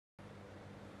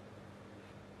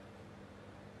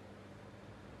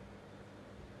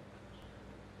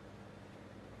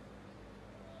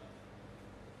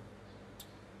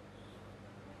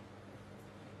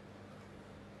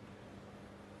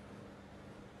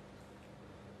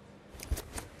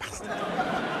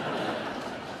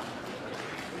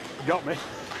got me.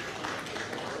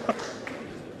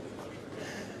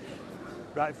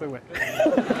 Right through it.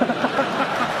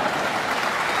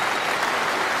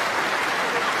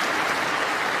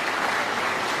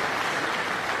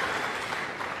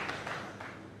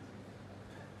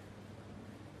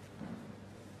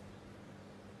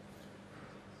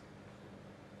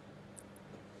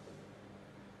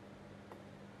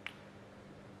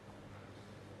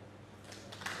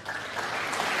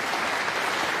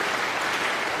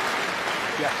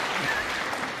 Yeah.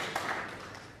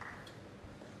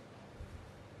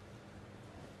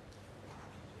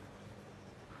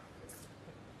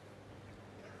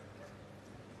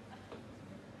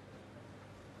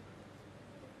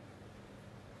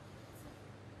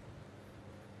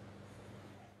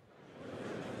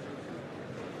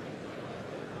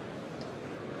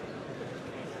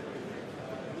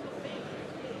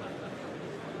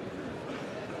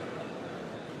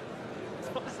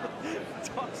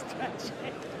 Stop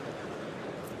stretching.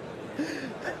 Okay,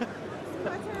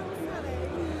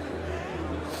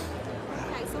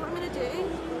 so what I'm going to do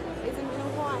is I'm going to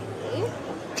wipe it.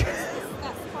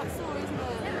 That's quite sore, isn't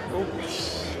it? Oops.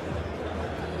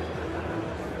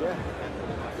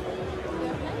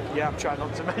 Yeah, I'm trying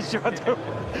not to measure.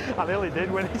 I nearly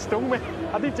did when it stung me.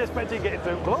 I didn't expect it to get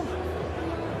through the glove.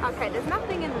 Okay, there's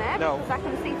nothing in there No. because I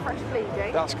can see fresh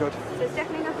bleeding. That's good. So there's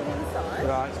definitely nothing inside.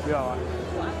 Right, it's be alright.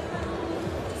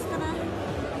 Just going to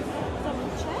double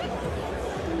check.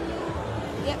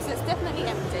 Yep, so it's definitely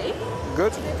empty.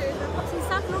 Good. What I'm going to do is I'm going to put some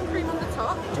saffron cream on the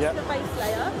top, just Yep. the base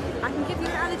layer. I can give you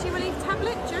an allergy relief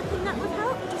tablet. Do you reckon that would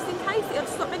help? Just in case it'll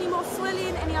stop any more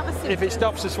swelling, any other symptoms. If it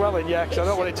stops the swelling, yeah, because I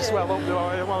don't want it to should do. swell up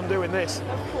while I'm doing this. Of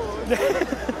course. No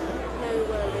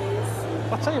worries.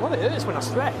 I'll tell you what, it hurts when I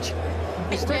stretch.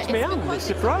 It stretched me hand, it's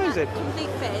surprising. Complete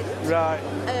bend. Right.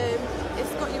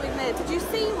 It's got you in there. Did you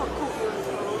see what caught you on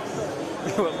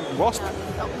the Wasp? I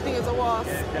think it's a wasp.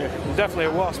 Yeah, definitely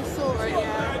a wasp. I saw it,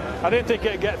 yeah. I didn't think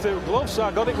it'd get through gloves, so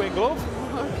I got it with glove.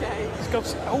 Okay. It's got,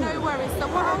 oh. No worries. So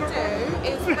what I'll do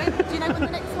is, do you know when the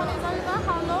next one is over?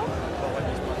 How long?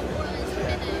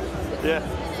 Yeah.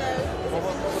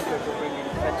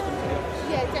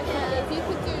 Yeah, definitely. If you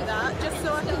could do that, just so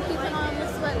I can keep an eye on the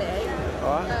swelling. All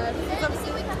right. Because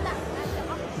obviously we have that.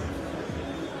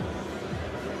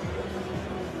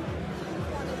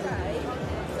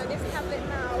 So this tablet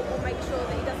now will make sure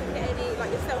that he doesn't get any,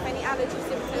 like yourself, any allergy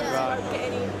symptoms. Right. You won't get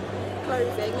any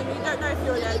clothing. And you don't know if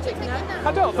you're allergic, no?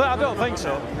 I don't think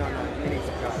so.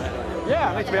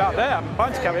 Yeah, I need to be out there. I'm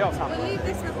bound to carry on. We'll leave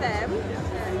this with them,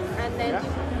 and then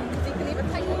you can either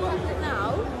take the tablet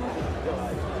now.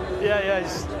 Yeah,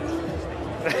 it's... So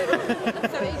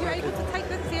are you able to take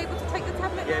the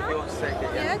tablet now? Yeah, if you want to take it,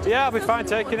 yeah. Just Yeah, I'll be some fine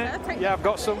water, taking it. take- Yeah, I've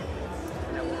got some. And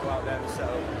then we'll go out there and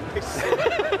settle.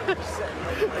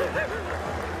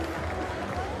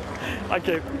 Thank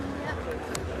you.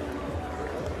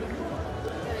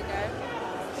 There we go.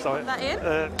 Sorry. Put that in.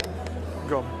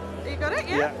 Go on. You got it,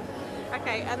 yeah? Yeah.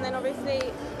 Okay, and then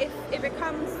obviously, if it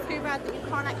becomes too bad that you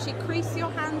can't actually crease your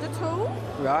hand at all,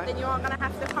 Right. then you are going to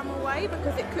have to come away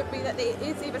because it could be that it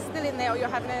is either still in there or you're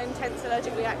having an intense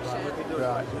allergic reaction.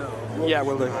 Right. Yeah,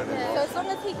 we'll do. So as long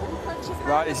as he can punch his hand,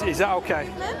 Right, is that okay?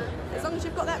 movement, as long as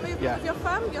you've got that movement Yeah. with your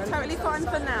thumb, you're totally fine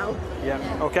for now. Yeah,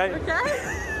 okay. Okay?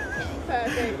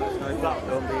 Perfect.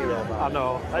 I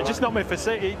know. It just knocked me for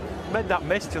sick. It made that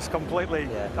mist just completely...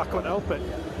 I couldn't help it.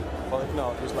 Well, if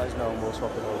not, just let us know and we'll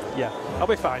swap it over. Yeah, I'll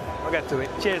be fine. I'll get to it.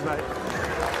 Cheers, mate.